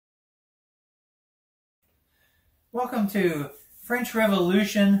Welcome to French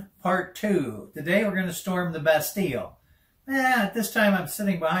Revolution Part 2. Today we're going to storm the Bastille. At this time I'm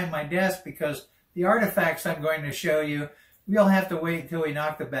sitting behind my desk because the artifacts I'm going to show you, we'll have to wait until we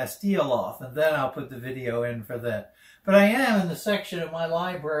knock the Bastille off, and then I'll put the video in for that. But I am in the section of my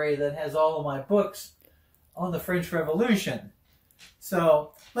library that has all of my books on the French Revolution.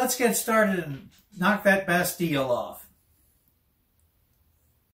 So let's get started and knock that Bastille off.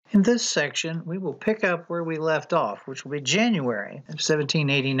 In this section, we will pick up where we left off, which will be January of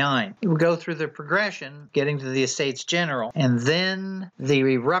 1789. We will go through the progression, getting to the Estates General, and then the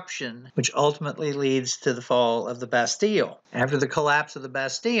eruption, which ultimately leads to the fall of the Bastille. After the collapse of the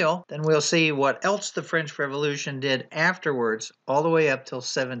Bastille, then we'll see what else the French Revolution did afterwards, all the way up till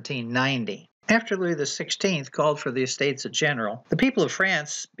 1790. After Louis XVI called for the Estates General, the people of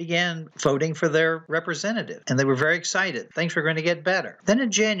France began voting for their representative, and they were very excited. Things were going to get better. Then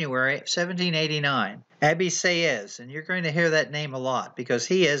in January 1789, Abbé Sieyès, and you're going to hear that name a lot because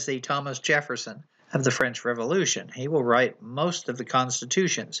he is the Thomas Jefferson of the French Revolution. He will write most of the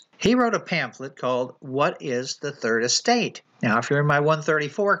constitutions. He wrote a pamphlet called What is the Third Estate? Now, if you're in my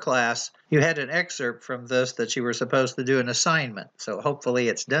 134 class, you had an excerpt from this that you were supposed to do an assignment. So hopefully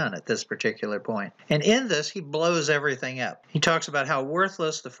it's done at this particular point. And in this, he blows everything up. He talks about how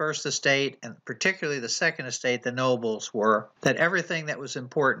worthless the First Estate, and particularly the Second Estate, the nobles, were, that everything that was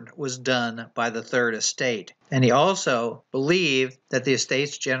important was done by the Third Estate. And he also believed that the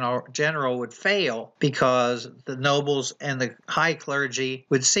Estates General would fail because the nobles and the high clergy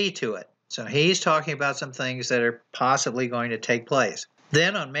would see to it. So he's talking about some things that are possibly going to take place.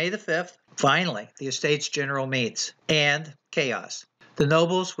 Then on May the 5th, finally, the Estates General meets, and chaos. The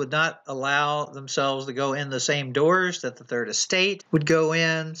nobles would not allow themselves to go in the same doors that the Third Estate would go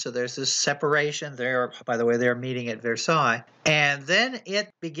in, so there's this separation. By the way, they're meeting at Versailles. And then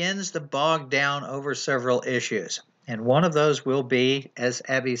it begins to bog down over several issues. And one of those will be, as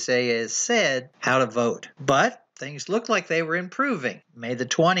Abbé Sieyès said, how to vote. But things looked like they were improving. May the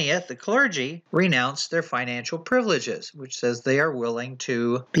 20th, the clergy renounced their financial privileges, which says they are willing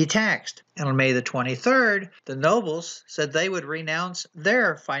to be taxed. And on May the 23rd, the nobles said they would renounce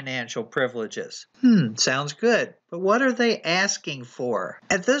their financial privileges. Sounds good. But what are they asking for?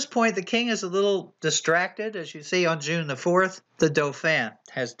 At this point, the king is a little distracted. As you see on June the 4th, the Dauphin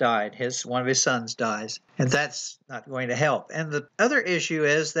has died. One of his sons dies. And that's not going to help. And the other issue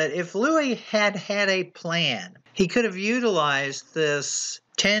is that if Louis had had a plan, he could have utilized this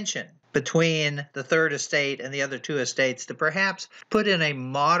tension between the Third Estate and the other two estates to perhaps put in a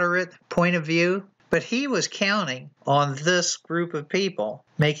moderate point of view. But he was counting on this group of people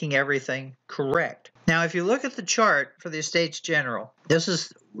making everything correct. Now, if you look at the chart for the Estates General, this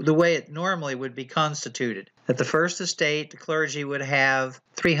is the way it normally would be constituted. That the First Estate, the clergy would have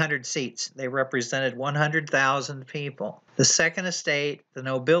 300 seats. They represented 100,000 people. The Second Estate, the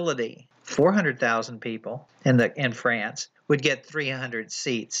nobility, 400,000 people in France, would get 300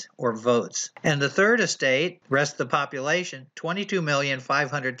 seats or votes. And the Third Estate, the rest of the population,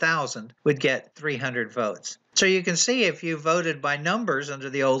 22,500,000, would get 300 votes. So you can see if you voted by numbers under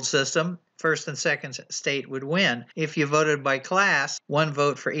the old system, First and Second Estate would win. If you voted by class, one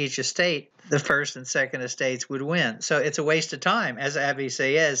vote for each estate, the First and Second Estates would win. So it's a waste of time, as Abbé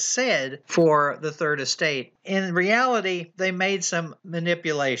Sieyès said, for the Third Estate. In reality, they made some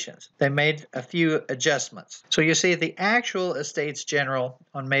manipulations. They made a few adjustments. So you see the actual Estates General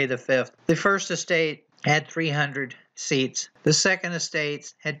on May the 5th, the First Estate had 300 seats. The Second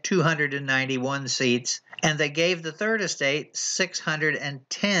Estate had 291 seats. And they gave the Third Estate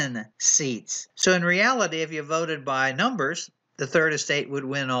 610 seats. So in reality, if you voted by numbers, the Third Estate would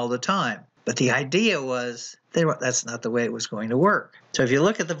win all the time. But the idea was that's not the way it was going to work. So if you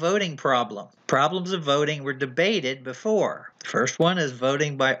look at the voting problems of voting were debated before. The first one is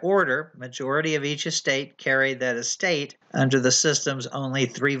voting by order. Majority of each estate carried that estate. Under the systems, only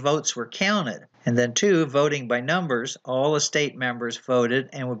 3 votes were counted. And then 2, voting by numbers. All estate members voted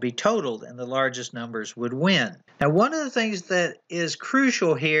and would be totaled, and the largest numbers would win. Now, one of the things that is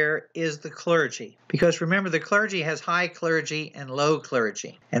crucial here is the clergy. Because remember, the clergy has high clergy and low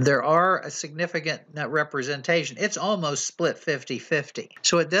clergy. And there are a significant representation. It's almost split 50-50.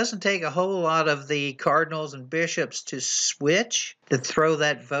 So it doesn't take a whole lot of the cardinals and bishops to switch to throw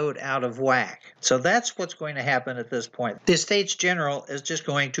that vote out of whack. So that's what's going to happen at this point. The Estates General is just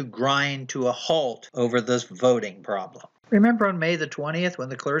going to grind to a halt over this voting problem. Remember on May the 20th when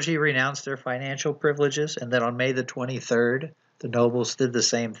the clergy renounced their financial privileges, and then on May the 23rd, the nobles did the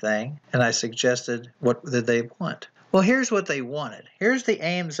same thing, and I suggested what did they want? Well, here's what they wanted. Here's the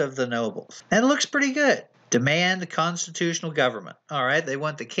aims of the nobles. And it looks pretty good. demand constitutional government. All right, they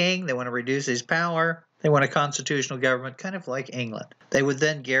want the king, they want to reduce his power, they want a constitutional government, kind of like England. They would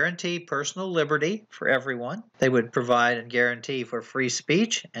then guarantee personal liberty for everyone. They would provide and guarantee for free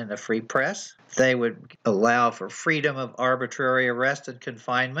speech and a free press. They would allow for freedom of arbitrary arrest and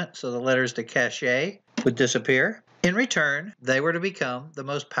confinement, so the letters de cachet would disappear. In return, they were to become the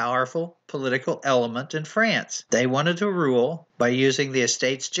most powerful political element in France. They wanted to rule by using the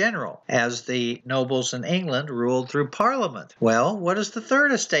Estates General, as the nobles in England ruled through Parliament. Well, what does the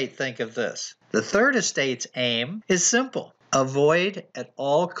Third Estate think of this? The Third Estate's aim is simple: avoid at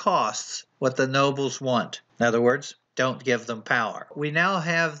all costs what the nobles want. In other words, don't give them power. We now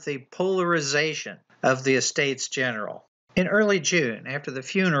have the polarization of the Estates General. In early June, after the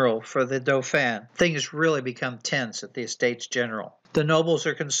funeral for the Dauphin, things really become tense at the Estates General. The nobles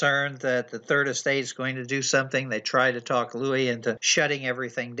are concerned that the Third Estate is going to do something. They try to talk Louis into shutting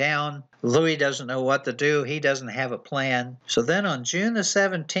everything down. Louis doesn't know what to do. He doesn't have a plan. So then on June the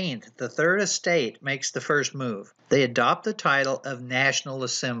 17th, the Third Estate makes the first move. They adopt the title of National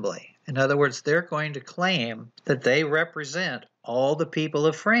Assembly. In other words, they're going to claim that they represent all the people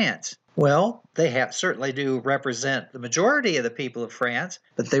of France. Well, they certainly do represent the majority of the people of France,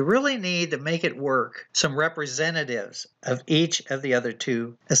 but they really need to make it work some representatives of each of the other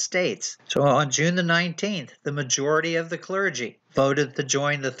two estates. So on June the 19th, the majority of the clergy voted to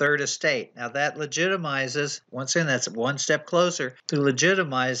join the Third Estate. Now that legitimizes, once again, that's one step closer to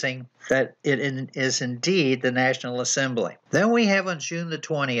legitimizing that it is indeed the National Assembly. Then we have on June the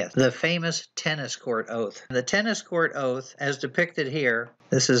 20th, the famous tennis court oath. The tennis court oath, as depicted here,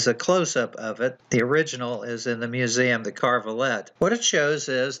 this is a close-up of it. The original is in the museum, the Carvelet. What it shows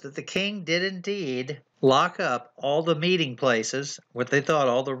is that the king did indeed lock up all the meeting places, what they thought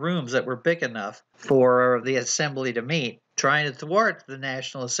all the rooms that were big enough for the assembly to meet, trying to thwart the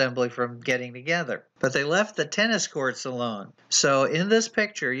National Assembly from getting together. But they left the tennis courts alone. So in this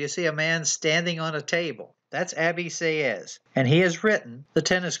picture, you see a man standing on a table. That's Abbé Sieyès, and he has written the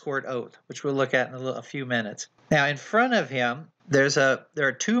tennis court oath, which we'll look at in a few minutes. Now, in front of him, there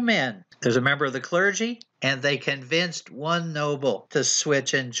are two men. There's a member of the clergy, and they convinced one noble to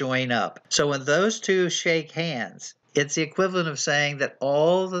switch and join up. So when those two shake hands, it's the equivalent of saying that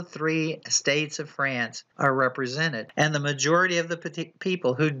all the three states of France are represented, and the majority of the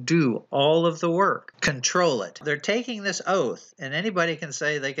people who do all of the work control it. They're taking this oath, and anybody can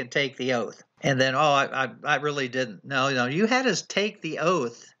say they can take the oath. And then, I really didn't. No, you had us take the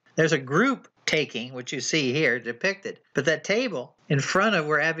oath. There's a group taking, which you see here depicted. But that table in front of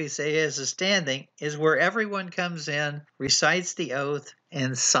where Abbé Sieyès is standing is where everyone comes in, recites the oath,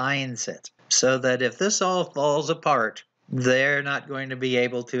 and signs it. So that if this all falls apart, they're not going to be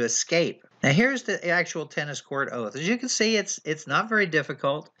able to escape. Now here's the actual tennis court oath. As you can see, it's not very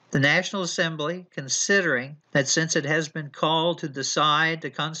difficult. The National Assembly, considering that since it has been called to decide the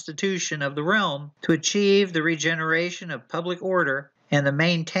constitution of the realm, to achieve the regeneration of public order, and to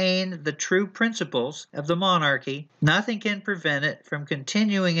maintain the true principles of the monarchy, nothing can prevent it from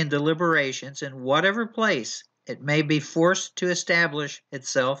continuing in deliberations in whatever place it may be forced to establish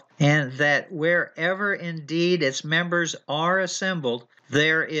itself, and that wherever indeed its members are assembled,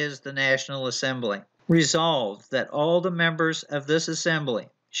 there is the National Assembly. Resolved that all the members of this assembly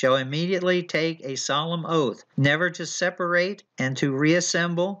shall immediately take a solemn oath never to separate and to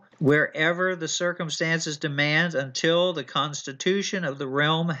reassemble wherever the circumstances demand until the constitution of the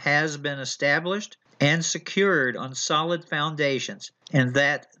realm has been established and secured on solid foundations, and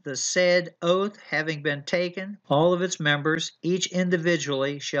that the said oath having been taken, all of its members, each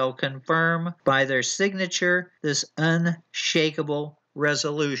individually, shall confirm by their signature this unshakable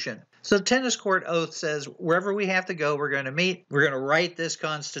resolution. So the tennis court oath says, wherever we have to go, we're going to meet, we're going to write this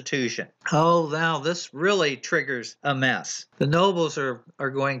constitution. Oh, now this really triggers a mess. The nobles are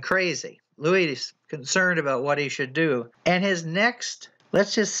going crazy. Louis is concerned about what he should do. And his next,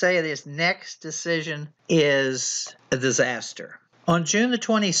 let's just say this next decision is a disaster. On June the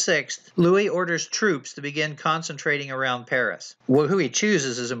 26th, Louis orders troops to begin concentrating around Paris. Well, who he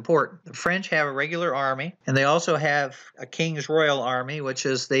chooses is important. The French have a regular army, and they also have a King's Royal Army, which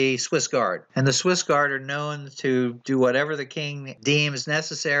is the Swiss Guard. And the Swiss Guard are known to do whatever the king deems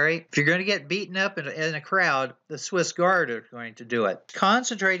necessary. If you're going to get beaten up in a crowd, the Swiss Guard are going to do it.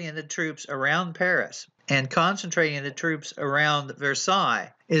 Concentrating the troops around Paris and concentrating the troops around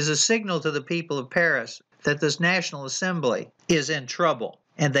Versailles is a signal to the people of Paris that this National Assembly is in trouble,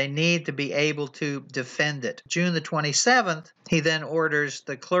 and they need to be able to defend it. June the 27th, he then orders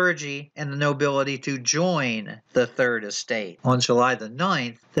the clergy and the nobility to join the Third Estate. On July the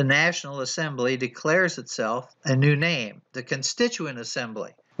 9th, the National Assembly declares itself a new name, the Constituent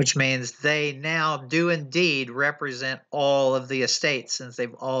Assembly. which means they now do indeed represent all of the estates since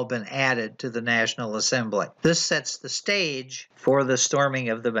they've all been added to the National Assembly. This sets the stage for the storming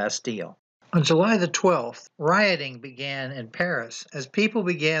of the Bastille. On July the 12th, rioting began in Paris as people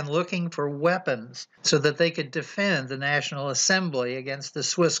began looking for weapons so that they could defend the National Assembly against the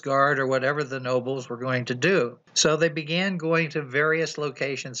Swiss Guard or whatever the nobles were going to do. So they began going to various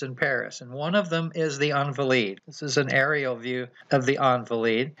locations in Paris, and one of them is the Invalides. This is an aerial view of the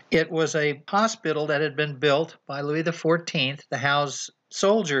Invalides. It was a hospital that had been built by Louis XIV to house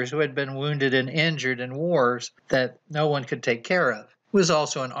soldiers who had been wounded and injured in wars that no one could take care of. It was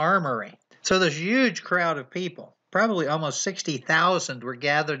also an armory. So this huge crowd of people, probably almost 60,000, were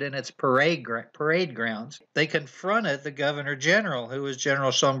gathered in its parade grounds. They confronted the governor general, who was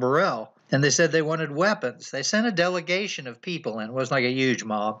General Sombrel, and they said they wanted weapons. They sent a delegation of people in. It wasn't like a huge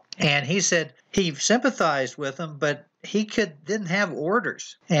mob. And he said he sympathized with them, but he didn't have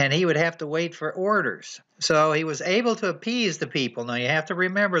orders, and he would have to wait for orders. So he was able to appease the people. Now, you have to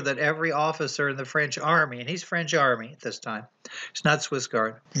remember that every officer in the French army, and he's French army at this time, it's not Swiss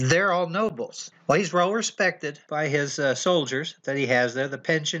Guard, they're all nobles. Well, he's well respected by his soldiers that he has there, the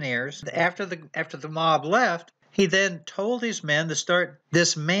pensioners. After the mob left, he then told his men to start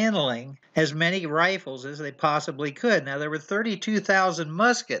dismantling as many rifles as they possibly could. Now, there were 32,000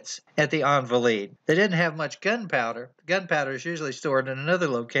 muskets at the Invalides. They didn't have much gunpowder. Gunpowder is usually stored in another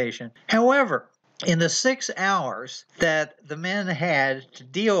location. However, in the 6 hours that the men had to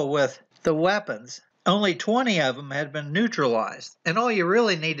deal with the weapons, only 20 of them had been neutralized. And all you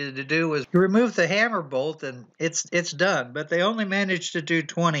really needed to do was remove the hammer bolt and it's done. But they only managed to do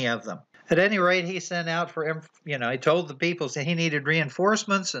 20 of them. At any rate, he sent out for him, he told the people that he needed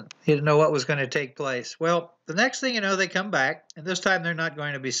reinforcements and he didn't know what was going to take place. Well, the next thing you know, they come back, and this time they're not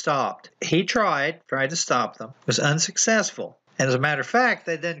going to be stopped. He tried to stop them, was unsuccessful. And as a matter of fact,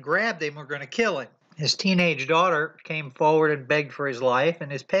 they then grabbed him and were going to kill him. His teenage daughter came forward and begged for his life,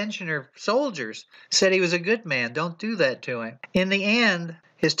 and his pensioner soldiers said he was a good man. Don't do that to him. In the end,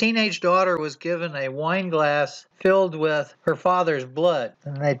 his teenage daughter was given a wine glass filled with her father's blood,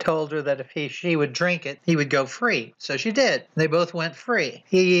 and they told her that if she would drink it, he would go free. So she did. They both went free.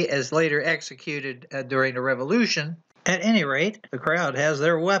 He is later executed during the Revolution. At any rate, the crowd has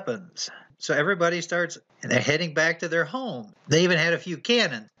their weapons. So everybody starts, and they're heading back to their home. They even had a few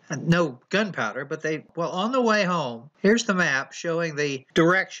cannons. No gunpowder, but on the way home, here's the map showing the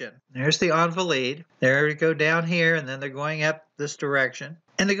direction. There's the Invalides. They go down here, and then they're going up this direction.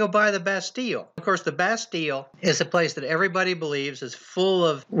 And they go by the Bastille. Of course, the Bastille is a place that everybody believes is full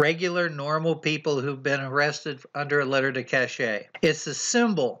of regular, normal people who've been arrested under a lettre de cachet. It's a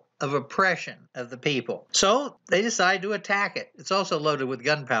symbol of oppression of the people. So they decide to attack it. It's also loaded with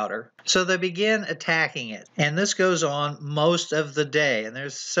gunpowder. So they begin attacking it. And this goes on most of the day. And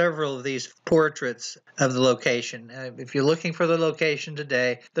there's several of these portraits of the location. If you're looking for the location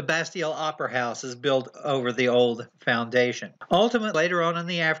today, the Bastille Opera House is built over the old foundation. Ultimately, later on in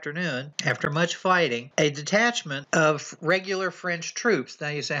the afternoon, after much fighting, a detachment of regular French troops. Now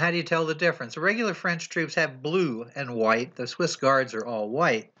you say, how do you tell the difference? The regular French troops have blue and white. The Swiss Guards are all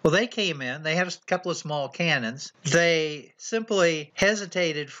white. Well, they came in. They had a couple of small cannons. They simply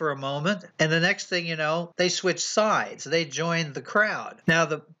hesitated for a moment, and the next thing you know, they switched sides. They joined the crowd. Now,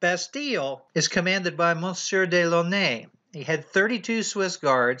 the Bastille is commanded by Monsieur de Launay. He had 32 Swiss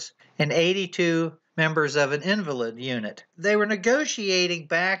Guards and 82 members of an invalid unit. They were negotiating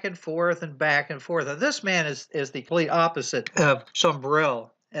back and forth and back and forth. Now, this man is the complete opposite of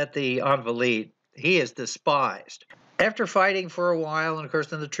Sombrel at the Invalides. He is despised. After fighting for a while, and of course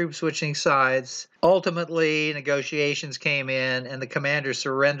then the troops switching sides, ultimately negotiations came in and the commander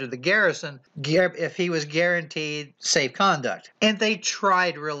surrendered the garrison if he was guaranteed safe conduct. And they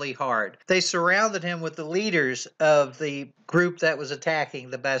tried really hard. They surrounded him with the leaders of the group that was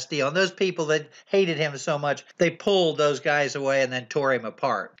attacking the Bastille. And those people that hated him so much, they pulled those guys away and then tore him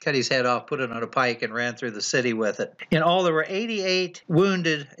apart. Cut his head off, put it on a pike, and ran through the city with it. In all, there were 88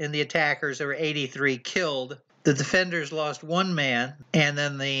 wounded in the attackers. There were 83 killed. The defenders lost one man, and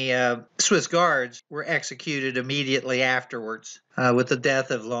then the Swiss Guards were executed immediately afterwards with the death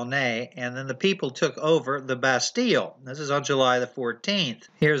of Launay, and then the people took over the Bastille. This is on July the 14th.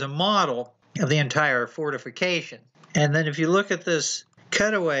 Here's a model of the entire fortification. And then if you look at this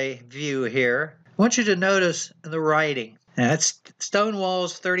cutaway view here, I want you to notice the writing. Now, it's stone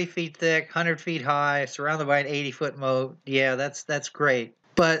walls 30 feet thick, 100 feet high, surrounded by an 80-foot moat. Yeah, that's great.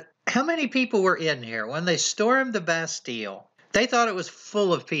 But how many people were in here? When they stormed the Bastille, they thought it was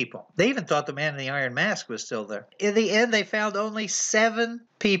full of people. They even thought the man in the Iron Mask was still there. In the end, they found only 7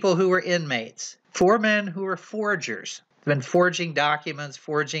 people who were inmates. 4 men who were forgers. been forging documents,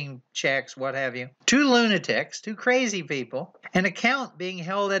 forging checks, what have you. 2 lunatics, 2 crazy people, an account being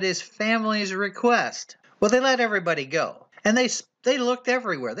held at his family's request. Well, they let everybody go. And they looked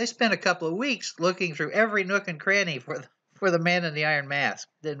everywhere. They spent a couple of weeks looking through every nook and cranny for the man in the iron mask.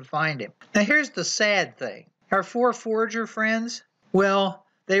 Didn't find him. Now, here's the sad thing. Our 4 forger friends, well,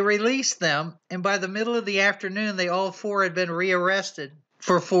 they released them, and by the middle of the afternoon, they all 4 had been rearrested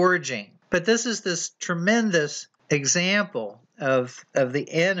for forging. But this is this tremendous example of the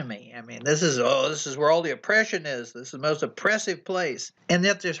enemy. I mean, this is where all the oppression is. This is the most oppressive place. And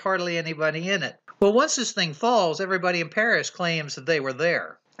yet there's hardly anybody in it. Well, once this thing falls, everybody in Paris claims that they were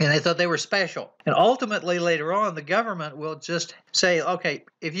there. And they thought they were special. And ultimately, later on, the government will just say, okay,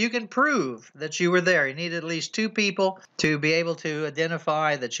 if you can prove that you were there, you need at least 2 people to be able to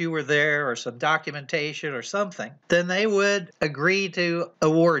identify that you were there or some documentation or something, then they would agree to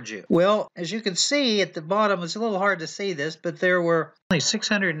award you. Well, as you can see at the bottom, it's a little hard to see this, but there were only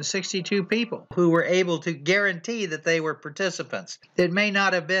 662 people who were able to guarantee that they were participants. It may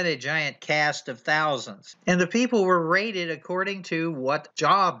not have been a giant cast of thousands. And the people were rated according to what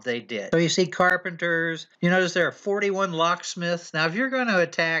job they did. So you see carpenters, you notice there are 41 locksmiths. Now, if you're going to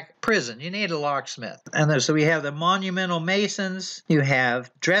attack prison, you need a locksmith. And so we have the monumental masons, you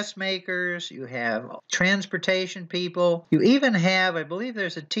have dressmakers, you have transportation people, you even have, I believe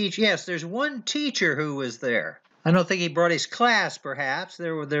there's a teacher. Yes, there's one teacher who was there. I don't think he brought his class, perhaps.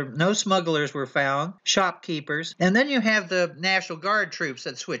 No smugglers were found, shopkeepers. And then you have the National Guard troops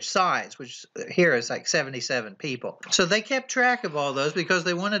that switch sides, which here is like 77 people. So they kept track of all those because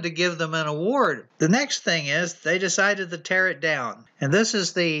they wanted to give them an award. The next thing is they decided to tear it down. And this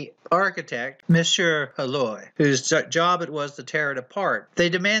is the architect, Monsieur Halloy, whose job it was to tear it apart. They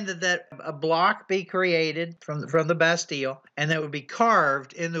demanded that a block be created from the Bastille, and that would be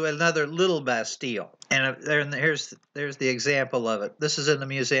carved into another little Bastille. And there's the example of it. This is in the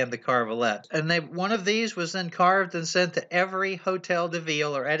Museum de Carvelet. And one of these was then carved and sent to every Hotel de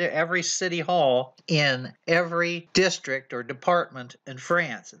Ville or at every city hall in every district or department in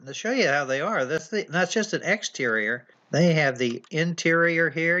France. And to show you how they are, that's just an exterior. They have the interior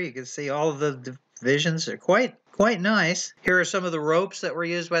here. You can see all of the divisions. They're quite nice. Here are some of the ropes that were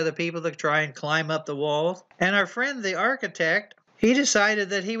used by the people to try and climb up the walls. And our friend, the architect, he decided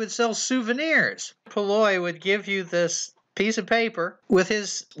that he would sell souvenirs. Halloy would give you this piece of paper with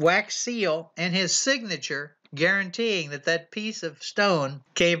his wax seal and his signature guaranteeing that that piece of stone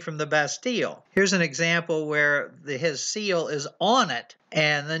came from the Bastille. Here's an example where his seal is on it,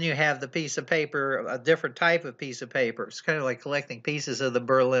 and then you have the piece of paper, a different type of piece of paper. It's kind of like collecting pieces of the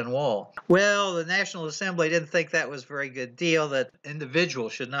Berlin Wall. Well, the National Assembly didn't think that was a very good deal, that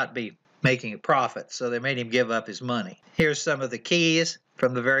individuals should not be making a profit, so they made him give up his money. Here's some of the keys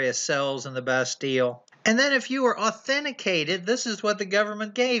from the various cells in the Bastille. And then if you were authenticated, this is what the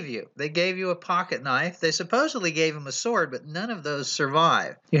government gave you. They gave you a pocket knife. They supposedly gave him a sword, but none of those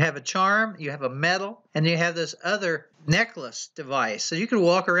survive. You have a charm, you have a medal, and you have this other necklace device. So you can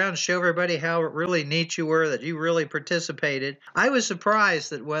walk around and show everybody how really neat you were, that you really participated. I was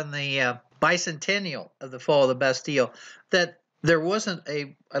surprised that when the bicentennial of the fall of the Bastille, that there wasn't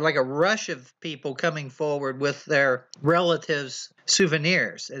a rush of people coming forward with their relatives'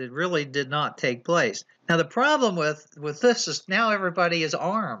 souvenirs. It really did not take place. Now, the problem with this is now everybody is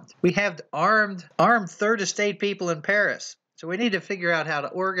armed. We have armed Third Estate people in Paris. So we need to figure out how to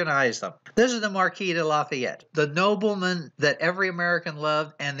organize them. This is the Marquis de Lafayette, the nobleman that every American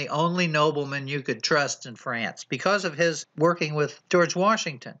loved and the only nobleman you could trust in France because of his working with George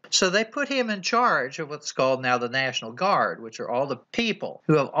Washington. So they put him in charge of what's called now the National Guard, which are all the people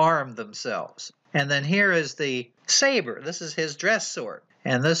who have armed themselves. And then here is the saber. This is his dress sword.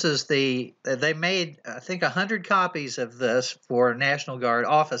 And this is they made, I think, 100 copies of this for National Guard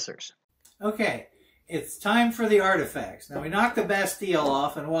officers. Okay. It's time for the artifacts. Now, we knocked the Bastille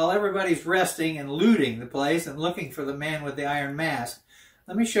off, and while everybody's resting and looting the place and looking for the man with the iron mask,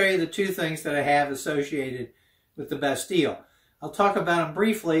 let me show you the 2 things that I have associated with the Bastille. I'll talk about them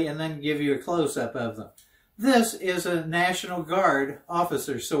briefly and then give you a close-up of them. This is a National Guard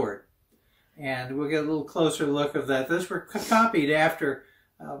officer's sword, and we'll get a little closer look of that. This was copied after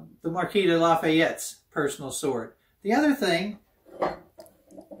the Marquis de Lafayette's personal sword. The other thing,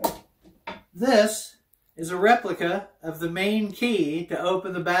 this is a replica of the main key to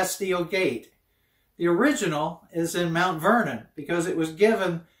open the Bastille gate. The original is in Mount Vernon because it was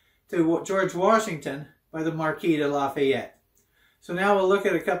given to George Washington by the Marquis de Lafayette. So now we'll look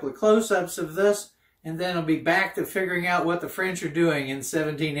at a couple of close-ups of this, and then we'll be back to figuring out what the French are doing in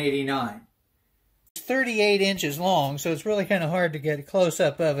 1789. It's 38 inches long, so it's really kind of hard to get a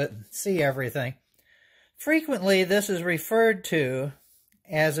close-up of it and see everything. Frequently, this is referred to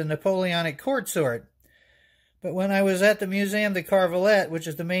as a Napoleonic court sword. But when I was at the Muséum de Carvillette, which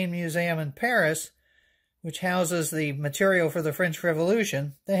is the main museum in Paris, which houses the material for the French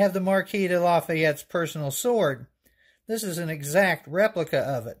Revolution, they have the Marquis de Lafayette's personal sword. This is an exact replica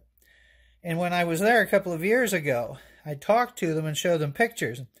of it. And when I was there a couple of years ago, I talked to them and showed them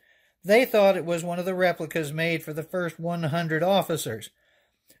pictures. They thought it was one of the replicas made for the first 100 officers.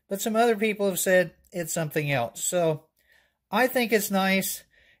 But some other people have said it's something else. So I think it's nice.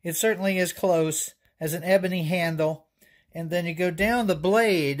 It certainly is close. Has an ebony handle. And then you go down the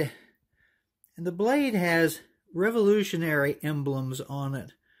blade, and the blade has revolutionary emblems on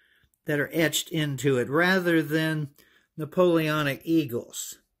it that are etched into it rather than Napoleonic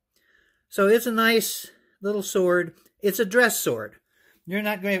eagles. So it's a nice little sword. It's a dress sword. You're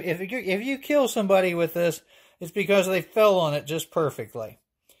not going to, if you kill somebody with this, it's because they fell on it just perfectly.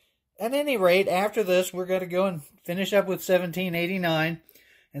 At any rate, after this, we're going to go and finish up with 1789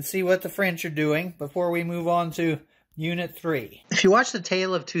 and see what the French are doing before we move on to Unit 3. If you watch The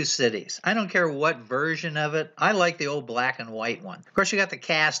Tale of Two Cities, I don't care what version of it, I like the old black and white one. Of course, you got the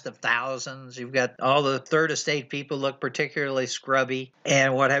cast of thousands. You've got all the Third Estate people look particularly scrubby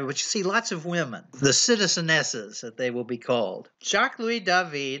and what have you. But you see lots of women, the citizenesses, that they will be called. Jacques-Louis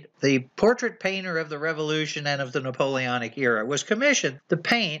David, the portrait painter of the Revolution and of the Napoleonic era, was commissioned to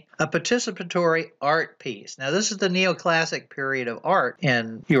paint a participatory art piece. Now, this is the neoclassic period of art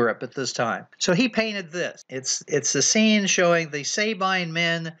in Europe at this time. So he painted this. It's a scene showing the Sabine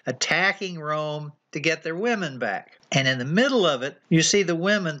men attacking Rome to get their women back. And in the middle of it, you see the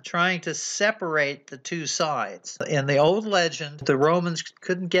women trying to separate the two sides. In the old legend, the Romans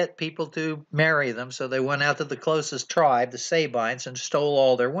couldn't get people to marry them, so they went out to the closest tribe, the Sabines, and stole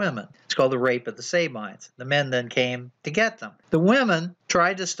all their women. It's called the Rape of the Sabines. The men then came to get them. The women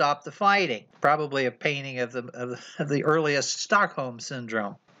tried to stop the fighting, probably a painting of the earliest Stockholm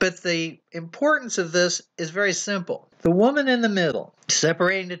Syndrome. But the importance of this is very simple. The woman in the middle,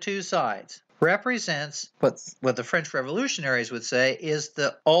 separating the two sides, represents what the French revolutionaries would say is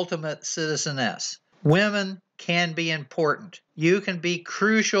the ultimate citizeness. Women can be important. You can be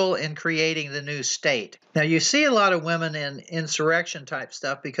crucial in creating the new state. Now, you see a lot of women in insurrection type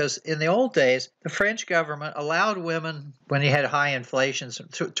stuff because in the old days, the French government allowed women, when you had high inflations,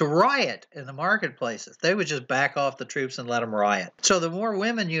 to riot in the marketplaces. They would just back off the troops and let them riot. So the more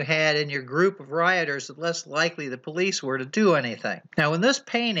women you had in your group of rioters, the less likely the police were to do anything. Now, when this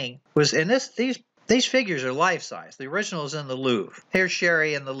painting was, and these figures are life-size. The original is in the Louvre. Here's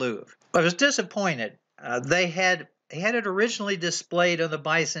Sherry in the Louvre. I was disappointed. They had it originally displayed on the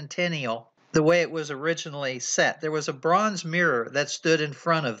bicentennial the way it was originally set. There was a bronze mirror that stood in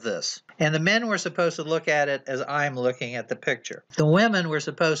front of this, and the men were supposed to look at it as I'm looking at the picture. The women were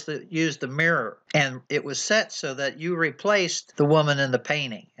supposed to use the mirror, and it was set so that you replaced the woman in the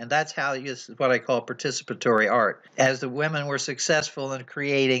painting, and that's how it's what I call participatory art. As the women were successful in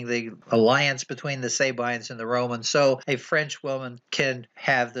creating the alliance between the Sabines and the Romans, so a French woman can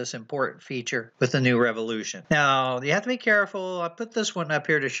have this important feature with the new revolution. Now, you have to be careful. I'll put this one up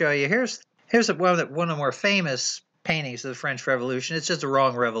here to show you. Here's one of the more famous paintings of the French Revolution. It's just the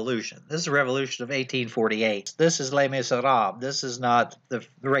wrong revolution. This is the Revolution of 1848. This is Les Miserables. This is not the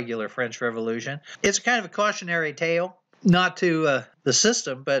regular French Revolution. It's kind of a cautionary tale, not to the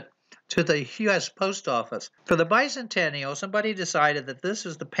system, but to the U.S. Post Office. For the bicentennial, somebody decided that this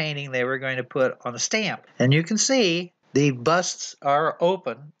is the painting they were going to put on a stamp. And you can see the busts are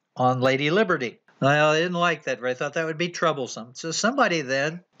open on Lady Liberty. Well, I didn't like that. I thought that would be troublesome. So somebody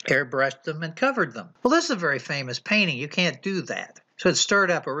then airbrushed them and covered them. Well, this is a very famous painting. You can't do that. So it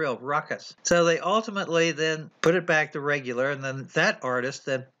stirred up a real ruckus. So they ultimately then put it back to regular, and then that artist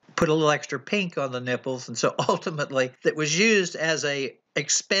then put a little extra pink on the nipples, and so ultimately it was used as a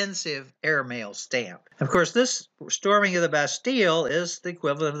expensive airmail stamp. Of course, this storming of the Bastille is the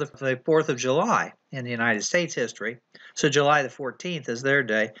equivalent of the 4th of July in the United States history. So July the 14th is their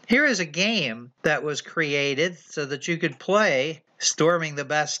day. Here is a game that was created so that you could play storming the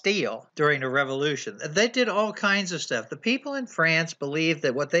Bastille during the Revolution. They did all kinds of stuff. The people in France believed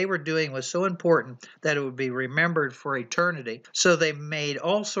that what they were doing was so important that it would be remembered for eternity. So they made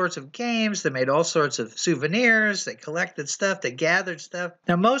all sorts of games. They made all sorts of souvenirs. They collected stuff. They gathered stuff.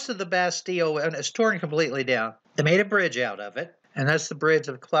 Now, most of the Bastille is torn completely down. They made a bridge out of it. And that's the bridge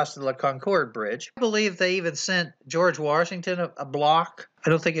of Place de la Concorde Bridge. I believe they even sent George Washington a block. I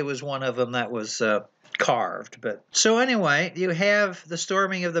don't think it was one of them that was carved. But so anyway, you have the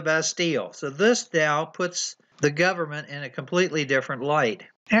storming of the Bastille. So this now puts the government in a completely different light.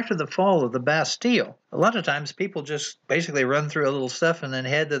 After the fall of the Bastille, a lot of times people just basically run through a little stuff and then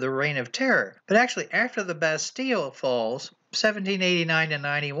head to the Reign of Terror. But actually, after the Bastille falls, 1789 to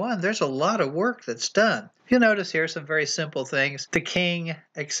 91, there's a lot of work that's done. You'll notice here some very simple things. The king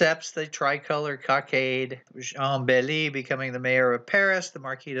accepts the tricolor cockade, Jean Belly becoming the mayor of Paris, the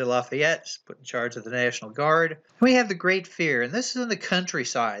Marquis de Lafayette is put in charge of the National Guard. We have the Great Fear, and this is in the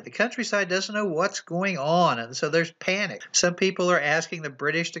countryside. The countryside doesn't know what's going on, and so there's panic. Some people are asking the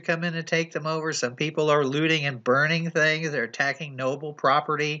British to come in and take them over. Some people are looting and burning things. They're attacking noble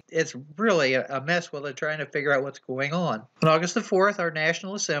property. It's really a mess while they're trying to figure out what's going on. On August the 4th, our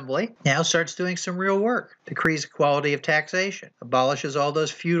National Assembly now starts doing some real work. Decrees equality of taxation, abolishes all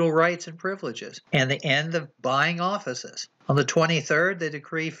those feudal rights and privileges, and the end of buying offices. On the 23rd, they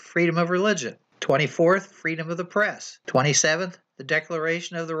decree freedom of religion. 24th, freedom of the press. 27th, the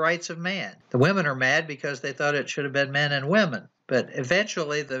Declaration of the Rights of Man. The women are mad because they thought it should have been men and women. But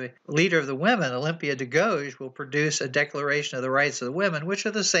eventually, the leader of the women, Olympia de Gouges, will produce a Declaration of the Rights of the Women, which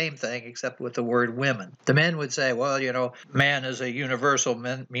are the same thing, except with the word women. The men would say, well, you know, man is a universal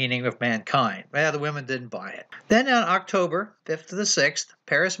meaning of mankind. Well, the women didn't buy it. Then on October 5th to the 6th,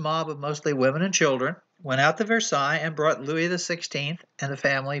 Paris mob of mostly women and children went out to Versailles and brought Louis XVI and the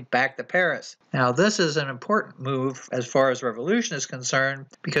family back to Paris. Now, this is an important move as far as revolution is concerned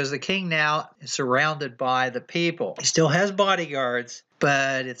because the king now is surrounded by the people. He still has bodyguards,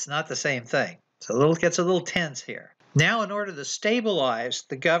 but it's not the same thing. So it gets a little tense here. Now, in order to stabilize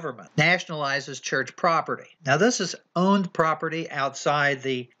the government, nationalizes church property. Now, this is owned property outside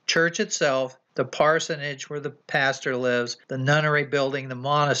the church itself, the parsonage where the pastor lives, the nunnery building, the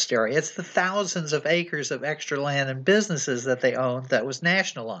monastery. It's the thousands of acres of extra land and businesses that they owned that was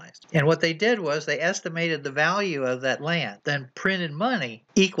nationalized. And what they did was they estimated the value of that land, then printed money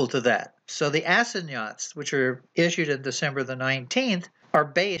equal to that. So the assignats, which are issued on December the 19th, are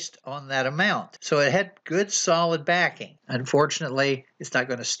based on that amount. So it had good, solid backing. Unfortunately, it's not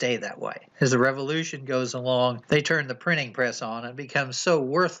going to stay that way. As the revolution goes along, they turn the printing press on and it becomes so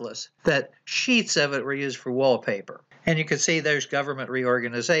worthless that sheets of it were used for wallpaper. And you can see there's government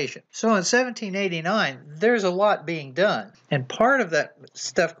reorganization. So in 1789, there's a lot being done. And part of that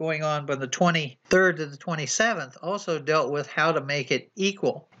stuff going on from the 23rd to the 27th also dealt with how to make it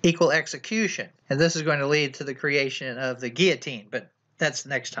equal execution. And this is going to lead to the creation of the guillotine, but that's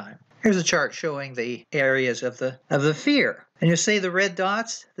next time. Here's a chart showing the areas of the fear. And you see the red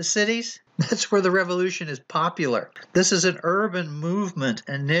dots, the cities? That's where the revolution is popular. This is an urban movement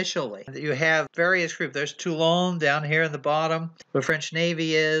initially. You have various groups. There's Toulon down here in the bottom, where the French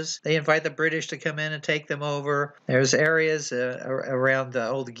Navy is. They invite the British to come in and take them over. There's areas around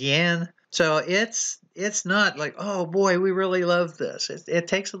Old Guyenne. So it's not like, oh boy, we really love this. It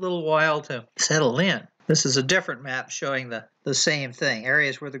takes a little while to settle in. This is a different map showing the same thing.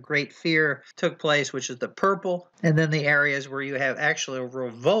 Areas where the Great Fear took place, which is the purple, and then the areas where you have actually a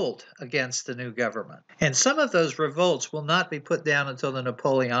revolt against the new government. And some of those revolts will not be put down until the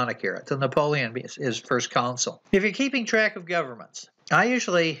Napoleonic era, until Napoleon is first consul. If you're keeping track of governments, I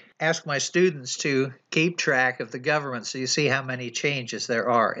usually ask my students to keep track of the government so you see how many changes there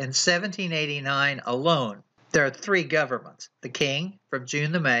are. In 1789 alone, there are 3 governments. The king from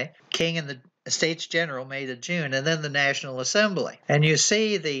June to May, king and the States General May to June, and then the National Assembly. And you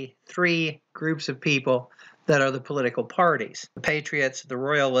see the 3 groups of people that are the political parties: the Patriots, the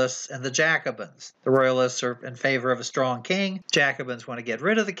Royalists, and the Jacobins. The Royalists are in favor of a strong king. Jacobins want to get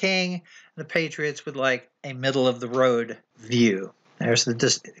rid of the king. And the Patriots would like a middle-of-the-road view.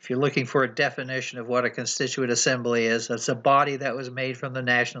 If you're looking for a definition of what a constituent assembly is, it's a body that was made from the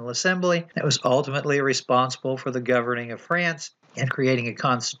National Assembly that was ultimately responsible for the governing of France and creating a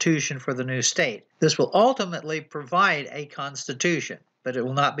constitution for the new state. This will ultimately provide a constitution, but it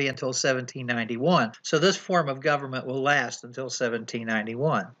will not be until 1791. So this form of government will last until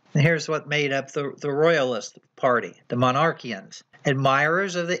 1791. And here's what made up the Royalist Party, the Monarchians.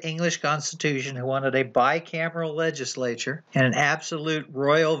 Admirers of the English Constitution who wanted a bicameral legislature and an absolute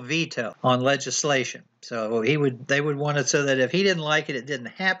royal veto on legislation. So they would want it so that if he didn't like it, it didn't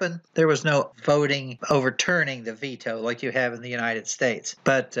happen. There was no voting overturning the veto like you have in the United States.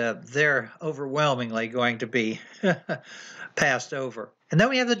 But they're overwhelmingly going to be passed over. And then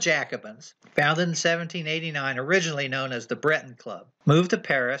we have the Jacobins, founded in 1789, originally known as the Breton Club. Moved to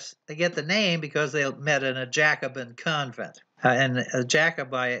Paris. They get the name because they met in a Jacobin convent.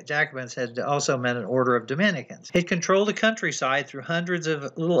 Jacobins had also meant an order of Dominicans. It controlled the countryside through hundreds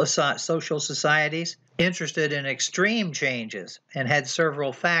of little social societies interested in extreme changes and had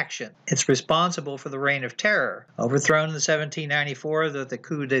several factions. It's responsible for the Reign of Terror, overthrown in 1794 with the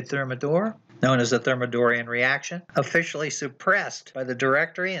coup de Thermidor, known as the Thermidorian Reaction, officially suppressed by the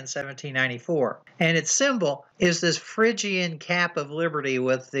Directory in 1794. And its symbol is this Phrygian cap of liberty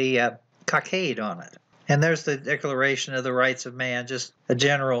with the cockade on it. And there's the Declaration of the Rights of Man, just a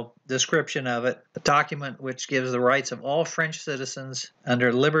general description of it, a document which gives the rights of all French citizens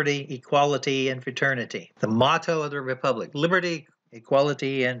under liberty, equality, and fraternity. The motto of the Republic: liberty,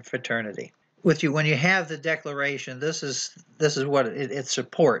 equality, and fraternity. When you have the Declaration, this is what it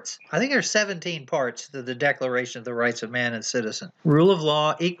supports. I think there's 17 parts to the Declaration of the Rights of Man and Citizen. Rule of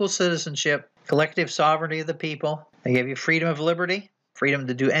law, equal citizenship, collective sovereignty of the people. They give you freedom of liberty, freedom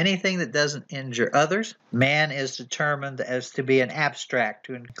to do anything that doesn't injure others. Man is determined as to be an abstract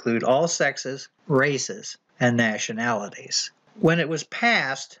to include all sexes, races, and nationalities. When it was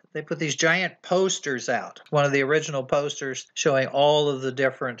passed, they put these giant posters out. One of the original posters showing all of the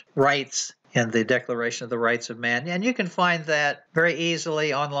different rights in the Declaration of the Rights of Man. And you can find that very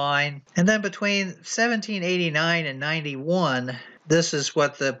easily online. And then between 1789 and 91, this is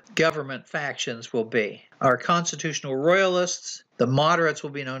what the government factions will be. Our constitutional royalists, the moderates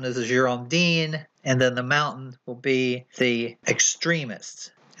will be known as the Girondins, and then the mountain will be the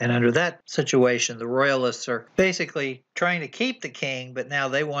extremists. And under that situation, the royalists are basically trying to keep the king, but now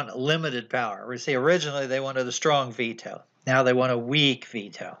they want limited power. We see originally they wanted a strong veto. Now they want a weak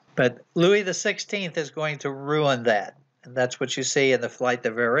veto. But Louis XVI is going to ruin that. And that's what you see in the Flight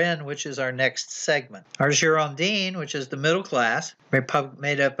de Varenne, which is our next segment. Our Girondins, which is the middle class,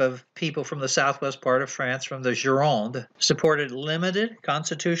 made up of people from the southwest part of France, from the Gironde, supported limited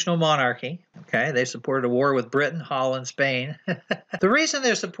constitutional monarchy. Okay, they supported a war with Britain, Holland, Spain. The reason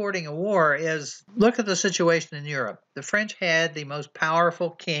they're supporting a war is, look at the situation in Europe. The French had the most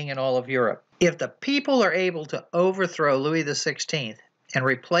powerful king in all of Europe. If the people are able to overthrow Louis XVI and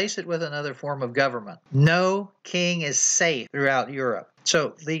replace it with another form of government, no king is safe throughout Europe.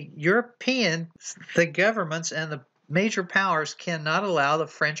 So the governments and the major powers cannot allow the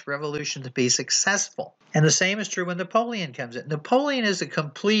French Revolution to be successful. And the same is true when Napoleon comes in. Napoleon is the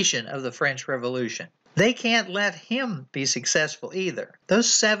completion of the French Revolution. They can't let him be successful either. Those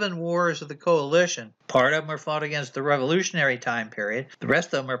 7 wars of the coalition, part of them are fought against the revolutionary time period. The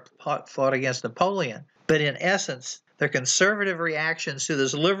rest of them are fought against Napoleon. But in essence, they're conservative reactions to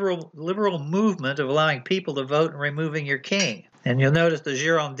this liberal movement of allowing people to vote and removing your king. And you'll notice the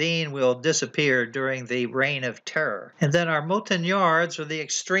Girondins will disappear during the Reign of Terror. And then our Montagnards, or the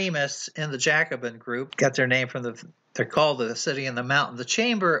extremists in the Jacobin group, got their name from they're called the City in the Mountain. The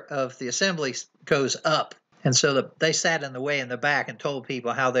chamber of the assembly goes up. And so they sat in the way in the back and told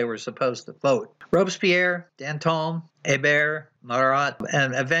people how they were supposed to vote. Robespierre, Danton, Hébert, Marat,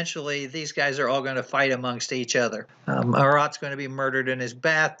 and eventually these guys are all going to fight amongst each other. Marat's going to be murdered in his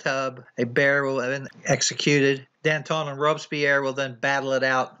bathtub. Hébert will have been executed. Danton and Robespierre will then battle it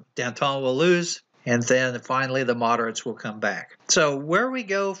out. Danton will lose. And then finally the moderates will come back. So where we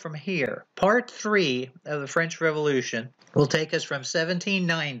go from here, part 3 of the French Revolution will take us from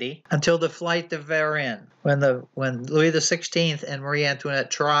 1790 until the Flight de Varenne, when Louis XVI and Marie Antoinette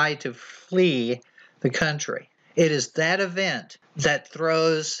try to flee the country. It is that event that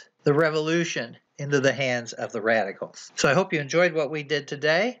throws the revolution into the hands of the radicals. So I hope you enjoyed what we did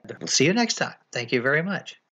today. We'll see you next time. Thank you very much.